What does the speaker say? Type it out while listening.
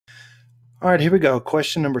All right, here we go.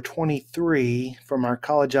 Question number 23 from our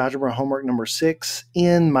college algebra homework number 6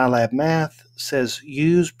 in MyLab Math says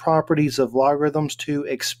use properties of logarithms to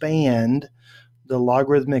expand the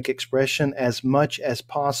logarithmic expression as much as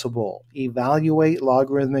possible. Evaluate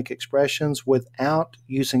logarithmic expressions without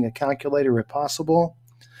using a calculator if possible.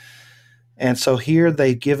 And so here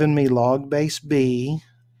they've given me log base b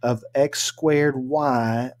of x squared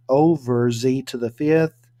y over z to the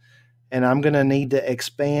fifth. And I'm going to need to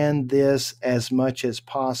expand this as much as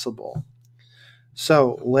possible.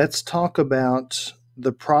 So let's talk about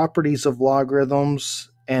the properties of logarithms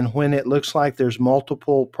and when it looks like there's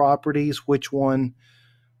multiple properties, which one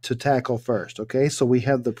to tackle first. Okay, so we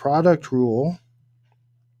have the product rule.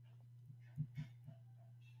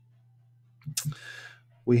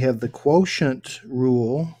 We have the quotient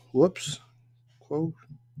rule.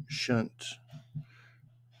 Quotient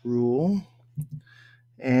rule.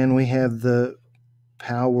 And we have the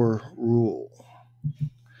power rule.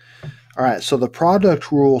 All right, so the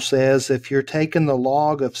product rule says if you're taking the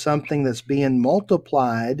log of something that's being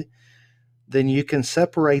multiplied, then you can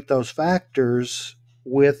separate those factors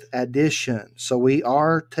with addition. So we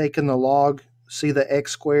are taking the log, see the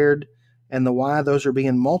x squared and the y, those are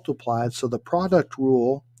being multiplied. So the product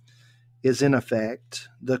rule is in effect.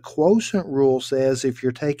 The quotient rule says if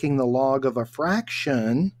you're taking the log of a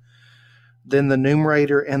fraction, then the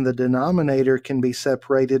numerator and the denominator can be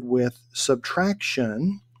separated with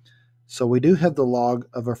subtraction. So we do have the log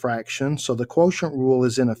of a fraction, so the quotient rule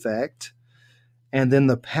is in effect. And then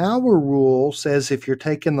the power rule says if you're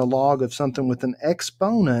taking the log of something with an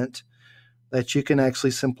exponent, that you can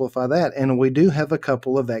actually simplify that. And we do have a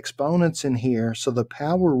couple of exponents in here, so the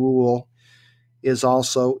power rule is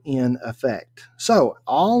also in effect. So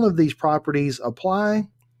all of these properties apply.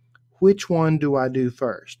 Which one do I do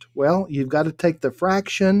first? Well, you've got to take the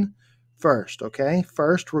fraction first, okay?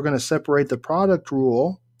 First, we're going to separate the product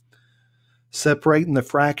rule, separating the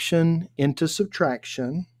fraction into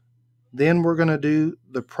subtraction. Then we're going to do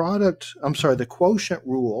the quotient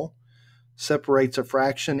rule separates a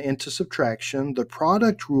fraction into subtraction. The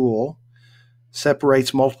product rule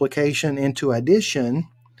separates multiplication into addition.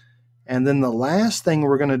 And then the last thing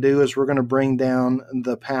we're going to do is we're going to bring down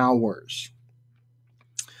the powers.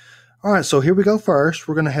 All right, so here we go first.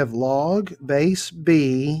 We're going to have log base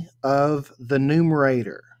b of the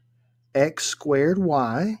numerator, x squared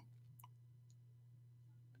y.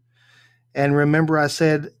 And remember I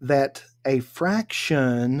said that a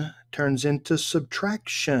fraction turns into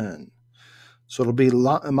subtraction. So it'll be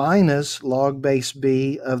minus log base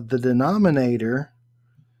b of the denominator,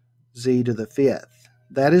 z to the fifth.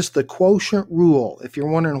 That is the quotient rule. If you're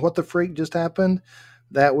wondering what the freak just happened,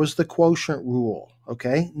 that was the quotient rule.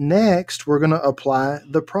 Okay, next we're going to apply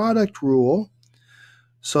the product rule.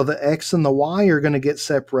 So the x and the y are going to get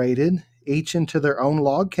separated, each into their own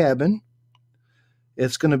log cabin.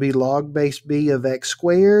 It's going to be log base b of x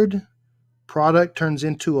squared. Product turns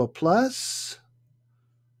into a plus,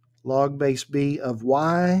 log base b of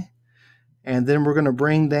y. And then we're going to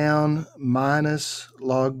bring down minus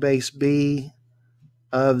log base b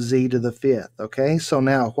of z to the fifth. Okay, so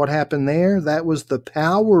now what happened there? That was the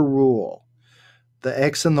power rule. The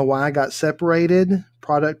x and the y got separated.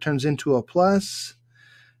 Product turns into a plus.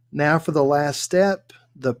 Now for the last step,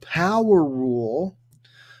 the power rule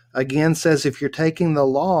again says if you're taking the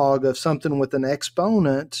log of something with an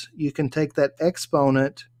exponent, you can take that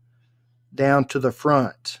exponent down to the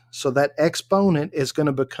front. So that exponent is going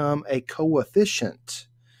to become a coefficient.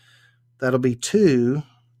 That'll be 2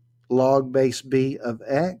 log base b of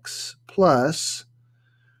x plus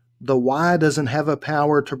the y doesn't have a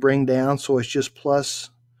power to bring down, so it's just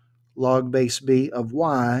plus log base b of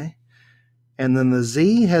y. And then the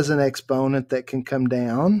z has an exponent that can come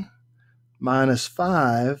down, minus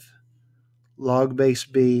 5 log base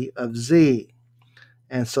b of z.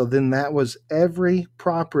 And so then that was every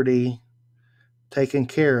property taken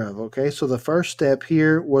care of. Okay, so the first step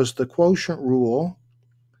here was the quotient rule.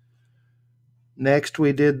 Next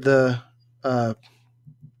we did the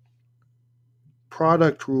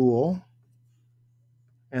product rule.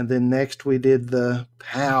 And then next we did the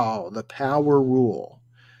power rule.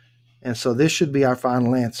 And so this should be our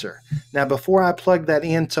final answer. Now, before I plug that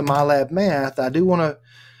into MyLab Math, I do want to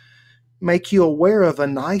make you aware of a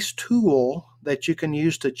nice tool that you can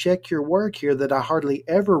use to check your work here that I hardly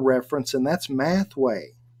ever reference, and that's Mathway.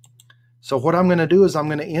 So what I'm going to do is I'm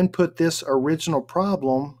going to input this original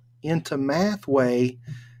problem into Mathway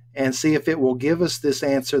and see if it will give us this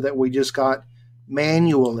answer that we just got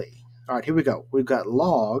manually. All right, here we go. We've got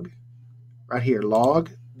log, right here, log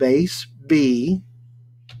base b,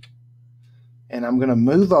 and I'm going to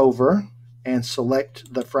move over and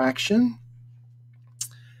select the fraction.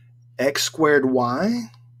 x squared y,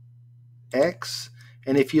 x.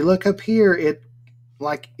 And if you look up here, it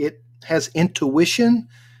has intuition.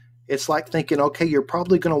 It's like thinking, okay, you're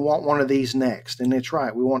probably going to want one of these next. And it's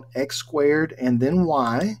right. We want x squared and then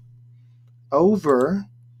y over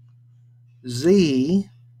z.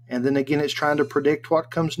 And then again, it's trying to predict what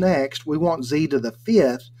comes next. We want z to the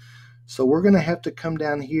fifth. So we're going to have to come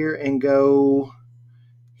down here and go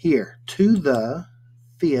here, to the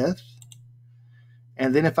fifth.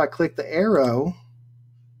 And then if I click the arrow,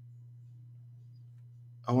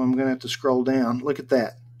 oh, I'm going to have to scroll down. Look at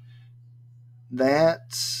that.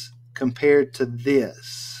 That's compared to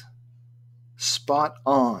this. Spot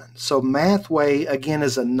on. So Mathway, again,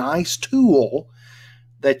 is a nice tool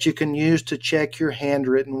that you can use to check your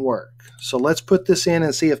handwritten work. So let's put this in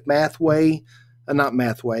and see if MyLab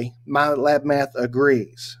Math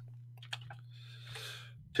agrees.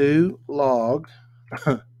 2 log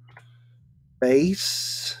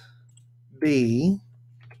base b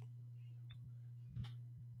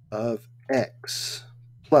of x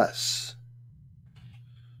plus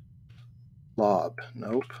log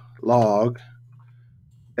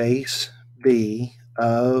base b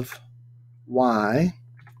of y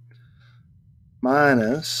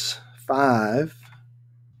minus 5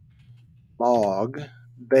 log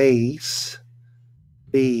base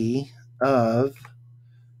b of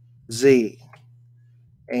z.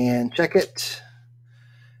 And check it.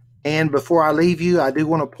 And before I leave you, I do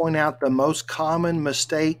want to point out the most common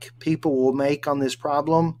mistake people will make on this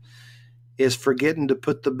problem is forgetting to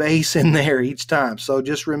put the base in there each time. So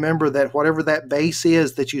just remember that whatever that base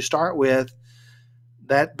is that you start with,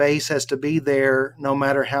 that base has to be there no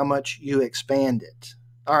matter how much you expand it.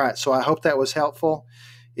 All right, so I hope that was helpful.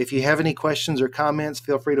 If you have any questions or comments,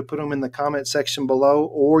 feel free to put them in the comment section below,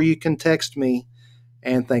 or you can text me.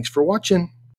 And thanks for watching.